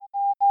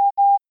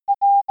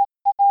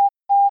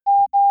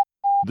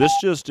This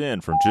just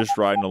in from Just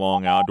Riding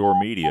Along Outdoor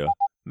Media,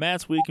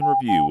 Matt's Week in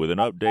Review with an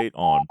update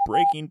on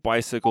breaking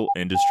bicycle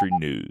industry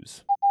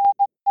news.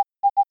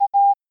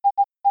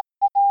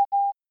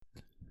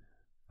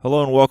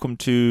 Hello and welcome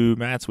to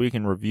Matt's Week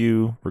in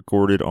Review,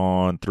 recorded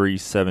on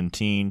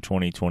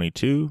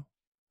 3/17/2022.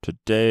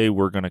 Today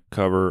we're going to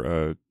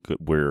cover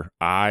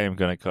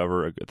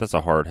that's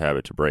a hard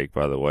habit to break,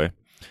 by the way.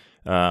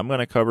 I'm going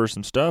to cover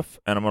some stuff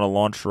and I'm going to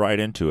launch right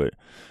into it.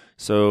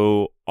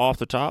 So, off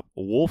the top,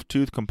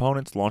 Wolftooth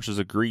Components launches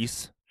a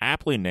grease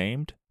aptly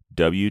named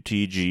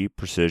WTG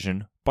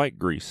Precision Bike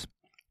Grease.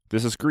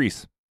 This is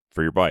grease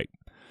for your bike.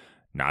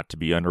 Not to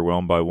be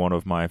underwhelmed by one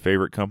of my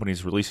favorite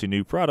companies releasing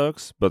new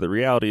products, but the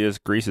reality is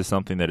grease is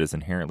something that is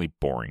inherently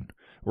boring.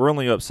 We're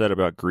only upset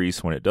about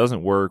grease when it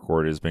doesn't work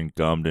or it has been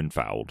gummed and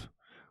fouled.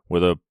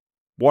 With a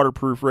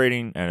waterproof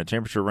rating and a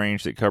temperature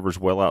range that covers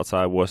well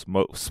outside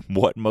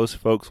what most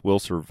folks will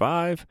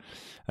survive,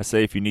 I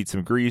say if you need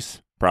some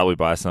grease, probably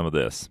buy some of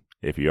this.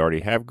 If you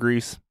already have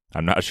grease,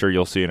 I'm not sure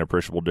you'll see an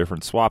appreciable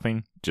difference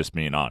swapping, just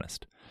being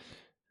honest.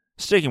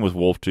 Sticking with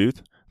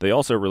Wolftooth, they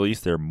also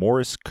released their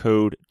Morse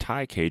Code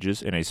tie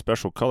cages in a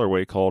special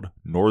colorway called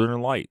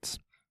Northern Lights.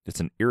 It's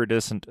an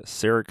iridescent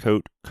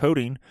Cerakote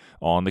coating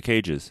on the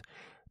cages.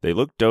 They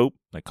look dope,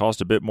 they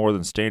cost a bit more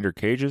than standard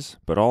cages,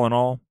 but all in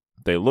all,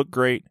 they look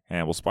great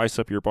and will spice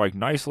up your bike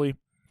nicely,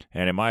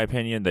 and in my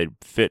opinion, they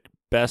fit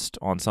best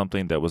on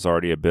something that was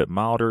already a bit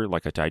milder,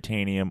 like a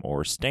titanium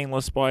or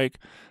stainless bike.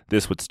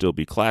 This would still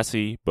be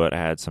classy, but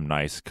add some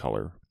nice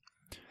color.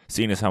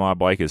 Seeing as how my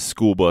bike is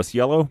school bus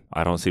yellow,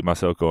 I don't see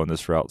myself going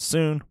this route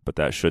soon, but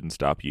that shouldn't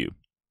stop you.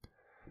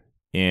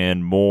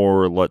 In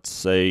more, let's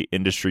say,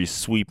 industry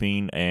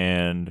sweeping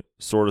and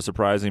sort of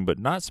surprising but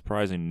not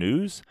surprising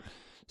news,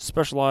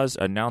 Specialized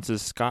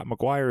announces Scott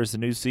McGuire as the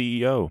new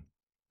CEO.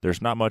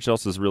 There's not much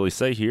else to really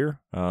say here.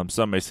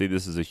 Some may see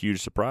this as a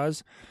huge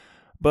surprise,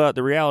 but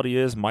the reality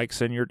is Mike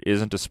Senyard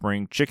isn't a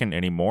spring chicken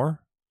anymore.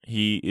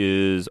 He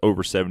is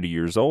over 70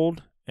 years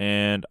old,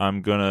 and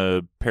I'm going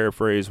to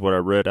paraphrase what I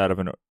read out of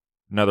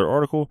another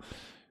article.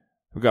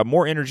 We've got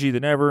more energy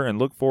than ever and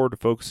look forward to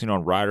focusing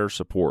on rider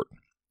support,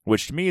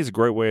 which to me is a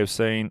great way of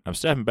saying I'm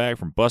stepping back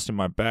from busting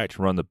my back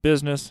to run the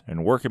business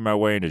and working my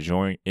way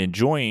into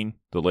enjoying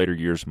the later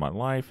years of my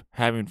life,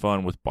 having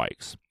fun with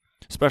bikes.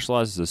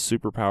 Specialized is a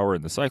superpower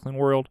in the cycling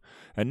world,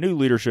 and new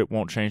leadership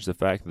won't change the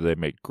fact that they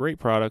make great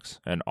products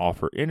and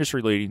offer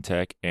industry-leading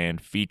tech and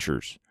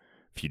features.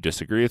 If you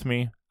disagree with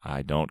me,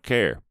 I don't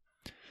care.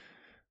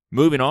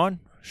 Moving on,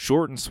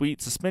 short and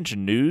sweet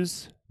suspension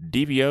news.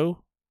 DVO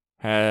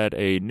had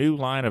a new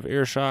line of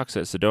air shocks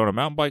at Sedona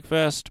Mountain Bike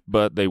Fest,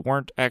 but they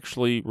weren't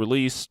actually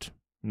released.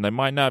 And they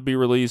might not be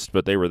released,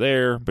 but they were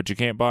there, but you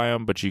can't buy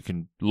them, but you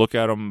can look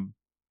at them,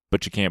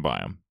 but you can't buy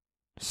them.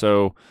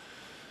 So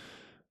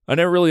I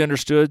never really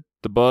understood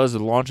the buzz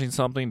of launching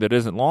something that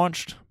isn't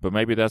launched, but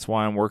maybe that's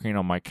why I'm working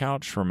on my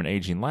couch from an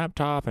aging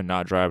laptop and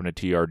not driving a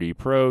TRD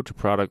Pro to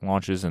product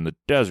launches in the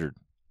desert.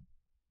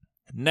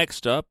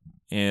 Next up,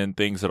 in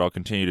things that I'll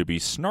continue to be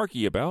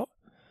snarky about,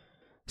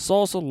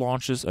 Salsa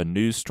launches a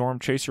new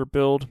Stormchaser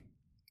build,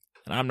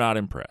 and I'm not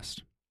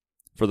impressed.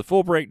 For the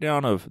full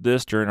breakdown of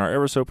this during our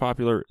ever so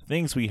popular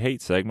Things We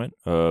Hate segment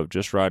of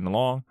Just Riding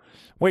Along,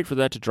 wait for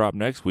that to drop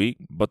next week,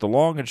 but the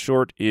long and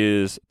short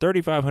is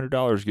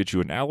 $3,500 gets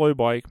you an alloy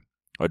bike,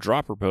 a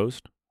dropper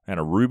post, and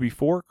a Ruby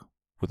fork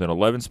with an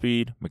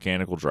 11-speed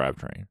mechanical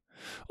drivetrain.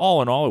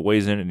 All in all, it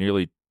weighs in at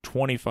nearly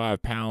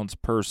 25 pounds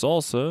per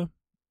Salsa,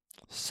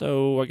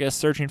 so I guess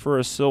searching for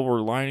a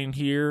silver lining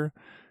here,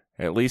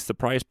 at least the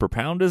price per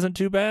pound isn't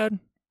too bad.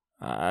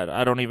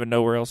 I don't even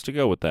know where else to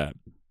go with that.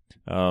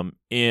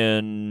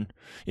 In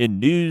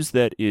news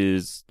that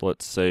is,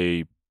 let's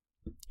say,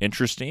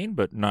 interesting,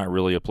 but not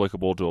really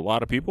applicable to a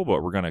lot of people,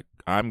 but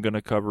I'm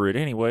gonna cover it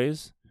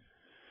anyways.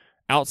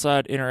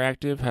 Outside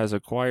Interactive has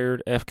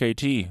acquired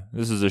FKT.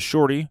 This is a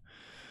shorty,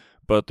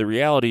 but the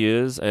reality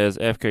is, as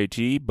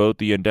FKT, both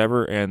the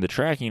endeavor and the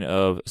tracking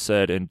of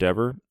said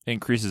endeavor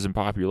increases in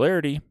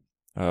popularity,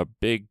 a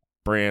big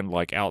brand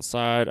like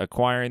Outside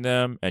acquiring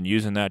them and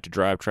using that to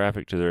drive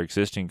traffic to their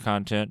existing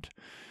content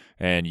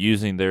and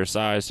using their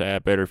size to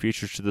add better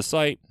features to the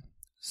site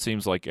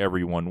seems like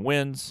everyone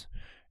wins,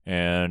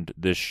 and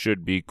this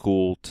should be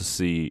cool to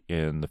see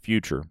in the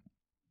future.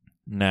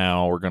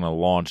 Now we're going to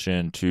launch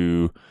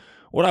into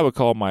what I would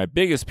call my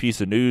biggest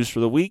piece of news for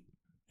the week,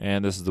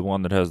 and this is the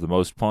one that has the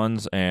most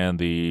puns and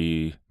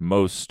the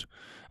most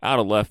out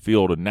of left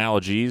field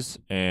analogies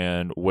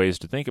and ways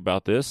to think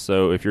about this.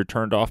 So if you're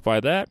turned off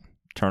by that,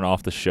 turn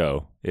off the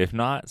show. If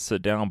not,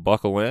 sit down,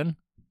 buckle in,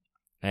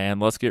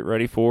 and let's get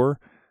ready for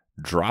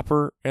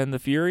Dropper and the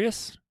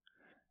Furious.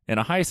 In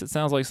a heist, it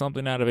sounds like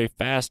something out of a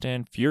Fast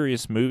and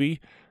Furious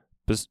movie.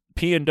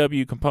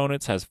 PNW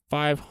Components has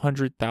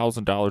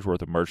 $500,000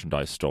 worth of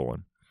merchandise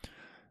stolen.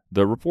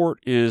 The report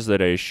is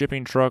that a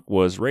shipping truck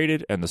was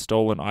raided and the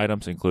stolen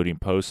items, including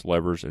posts,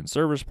 levers, and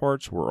service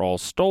parts, were all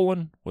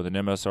stolen with an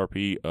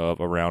MSRP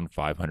of around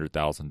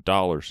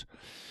 $500,000.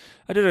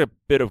 I did a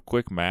bit of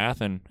quick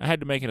math and I had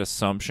to make an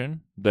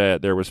assumption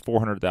that there was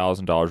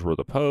 $400,000 worth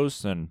of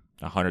posts and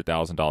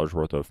 $100,000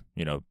 worth of,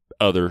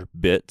 other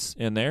bits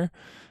in there.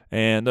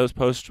 And those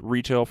posts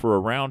retail for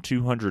around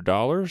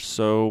 $200.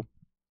 So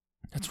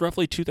that's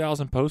roughly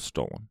 2,000 posts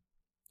stolen.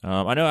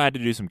 I know I had to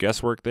do some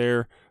guesswork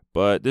there,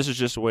 but this is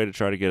just a way to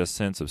try to get a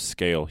sense of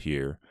scale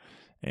here.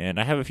 And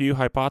I have a few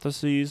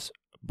hypotheses,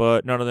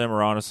 but none of them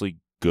are honestly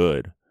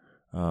good.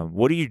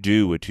 What do you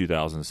do with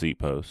 2,000 seat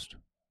posts?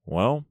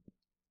 Well,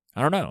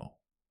 I don't know.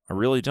 I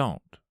really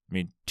don't.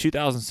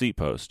 2,000 seat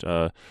posts.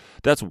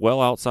 That's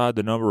well outside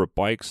the number of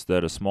bikes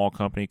that a small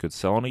company could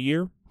sell in a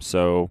year.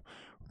 So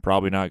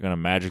probably not going to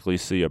magically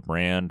see a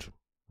brand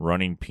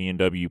running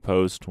PNW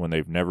post when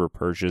they've never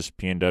purchased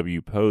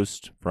PNW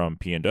post from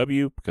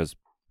PNW because,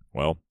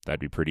 well, that'd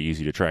be pretty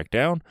easy to track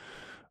down.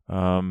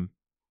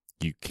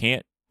 You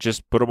can't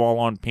just put them all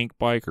on Pink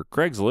Bike or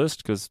Craigslist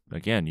because,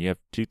 again, you have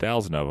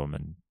 2,000 of them,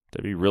 and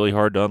that'd be really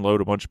hard to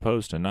unload a bunch of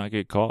posts and not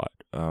get caught.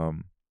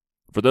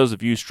 For those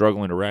of you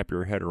struggling to wrap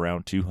your head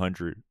around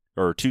 200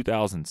 or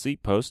 2,000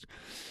 seat posts,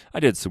 I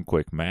did some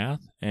quick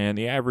math, and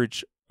the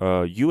average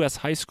U.S.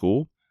 high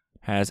school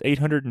has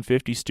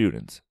 850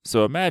 students.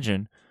 So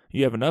imagine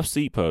you have enough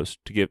seat posts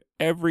to give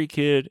every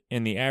kid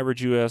in the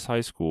average U.S.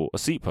 high school a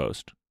seat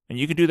post, and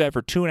you can do that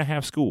for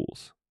 2.5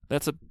 schools. I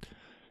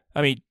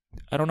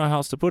don't know how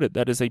else to put it.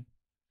 That is a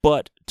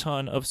butt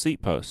ton of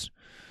seat posts.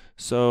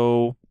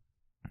 So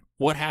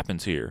what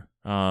happens here?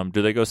 Do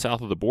they go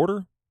south of the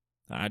border?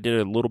 I did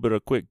a little bit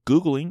of quick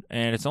Googling,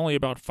 and it's only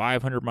about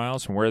 500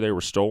 miles from where they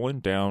were stolen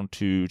down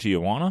to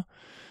Tijuana.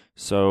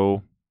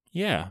 So,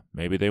 yeah,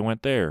 maybe they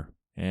went there.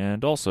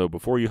 And also,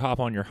 before you hop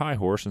on your high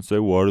horse and say,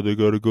 why do they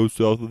got to go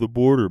south of the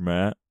border,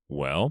 Matt?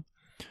 Well,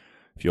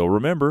 if you'll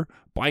remember,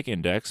 Bike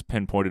Index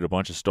pinpointed a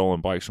bunch of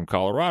stolen bikes from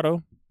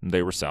Colorado, and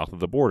they were south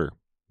of the border.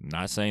 I'm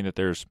not saying that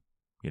there's,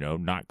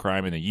 not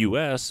crime in the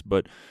U.S.,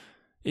 but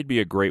it'd be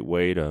a great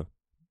way to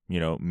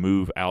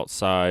move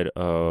outside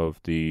of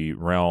the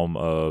realm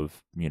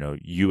of,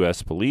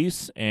 U.S.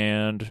 police,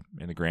 and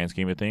in the grand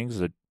scheme of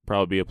things, it'd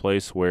probably be a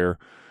place where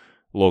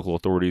local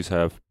authorities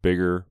have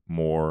bigger,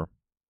 more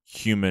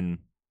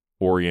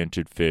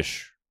human-oriented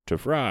fish to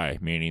fry,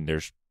 meaning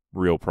there's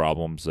real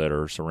problems that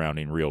are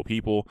surrounding real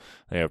people.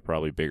 They have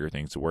probably bigger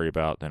things to worry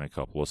about than a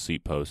couple of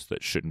seat posts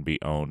that shouldn't be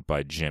owned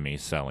by Jimmy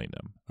selling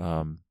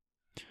them.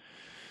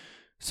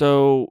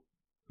 So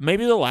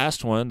maybe the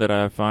last one that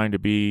I find to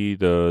be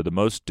the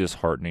most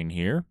disheartening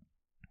here,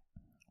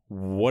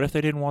 what if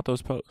they didn't want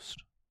those posts?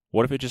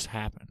 What if it just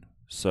happened?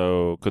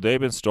 So could they have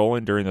been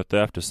stolen during the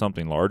theft of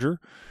something larger,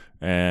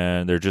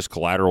 and they're just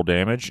collateral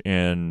damage?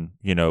 And,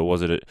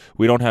 was it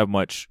we don't have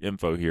much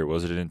info here.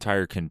 Was it an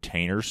entire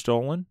container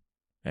stolen,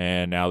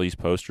 and now these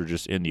posts are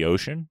just in the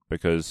ocean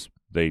because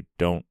they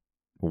don't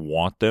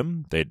want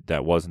them?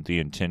 That wasn't the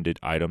intended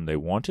item they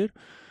wanted.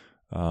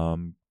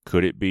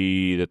 Could it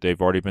be that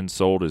they've already been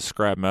sold as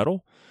scrap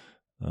metal?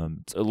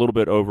 It's a little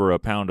bit over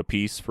 £1 a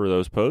piece for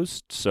those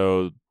posts,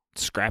 so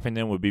scrapping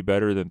them would be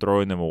better than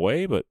throwing them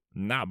away, but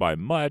not by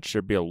much.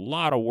 There'd be a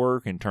lot of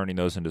work in turning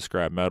those into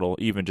scrap metal,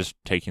 even just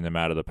taking them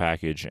out of the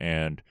package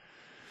and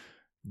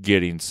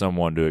getting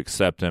someone to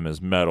accept them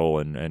as metal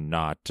and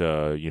not,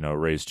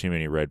 raise too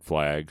many red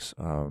flags.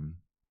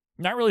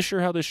 Not really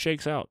sure how this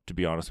shakes out, to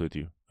be honest with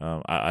you.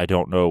 I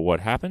don't know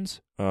what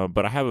happens,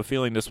 but I have a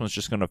feeling this one's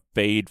just going to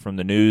fade from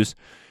the news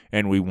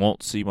and we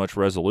won't see much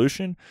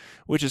resolution,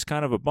 which is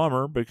kind of a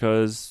bummer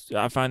because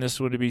I find this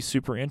one to be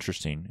super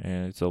interesting.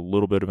 And it's a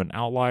little bit of an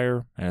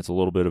outlier, and it's a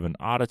little bit of an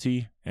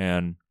oddity.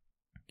 And,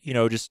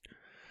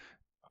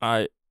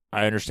 I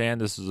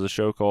understand this is a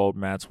show called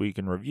Matt's Week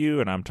in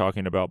Review, and I'm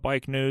talking about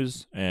bike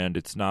news, and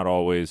it's not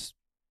always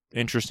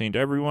interesting to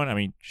everyone.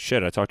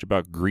 I talked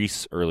about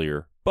Greece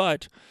earlier,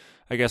 but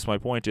I guess my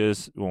point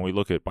is when we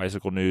look at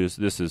bicycle news,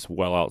 this is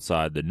well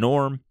outside the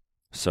norm.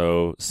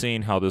 So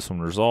seeing how this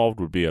one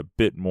resolved would be a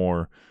bit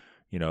more,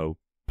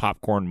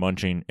 popcorn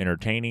munching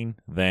entertaining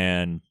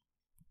than,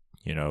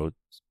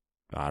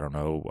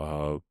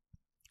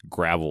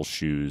 gravel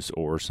shoes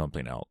or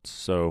something else.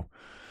 So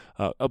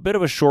a bit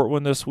of a short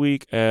one this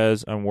week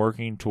as I'm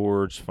working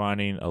towards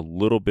finding a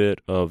little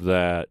bit of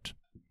that,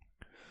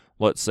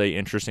 let's say,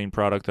 interesting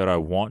product that I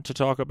want to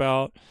talk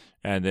about,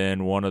 and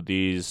then one of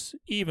these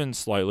even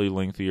slightly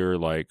lengthier,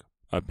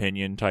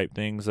 opinion type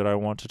things that I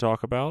want to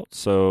talk about.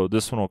 So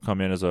this one will come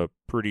in as a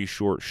pretty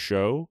short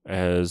show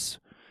as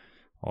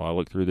I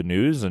look through the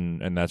news,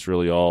 and that's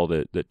really all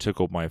that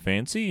tickled my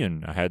fancy.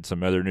 And I had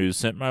some other news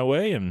sent my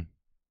way, and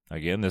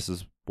again, this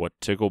is what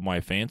tickled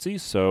my fancy.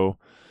 So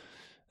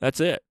that's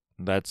it.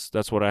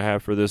 That's what I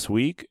have for this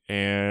week.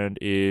 And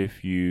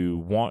if you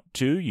want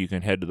to, you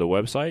can head to the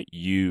website.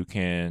 You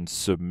can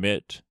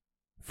submit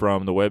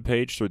from the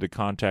webpage through the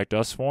Contact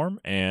Us form,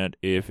 and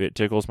if it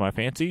tickles my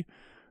fancy,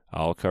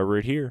 I'll cover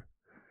it here.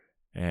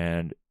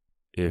 And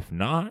if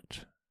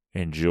not,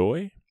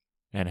 enjoy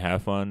and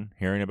have fun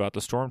hearing about the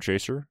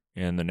Stormchaser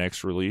in the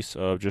next release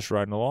of Just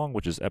Riding Along,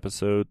 which is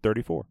episode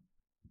 34.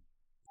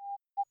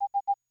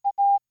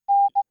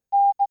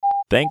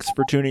 Thanks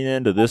for tuning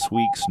in to this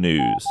week's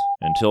news.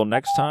 Until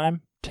next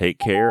time, take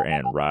care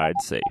and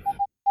ride safe.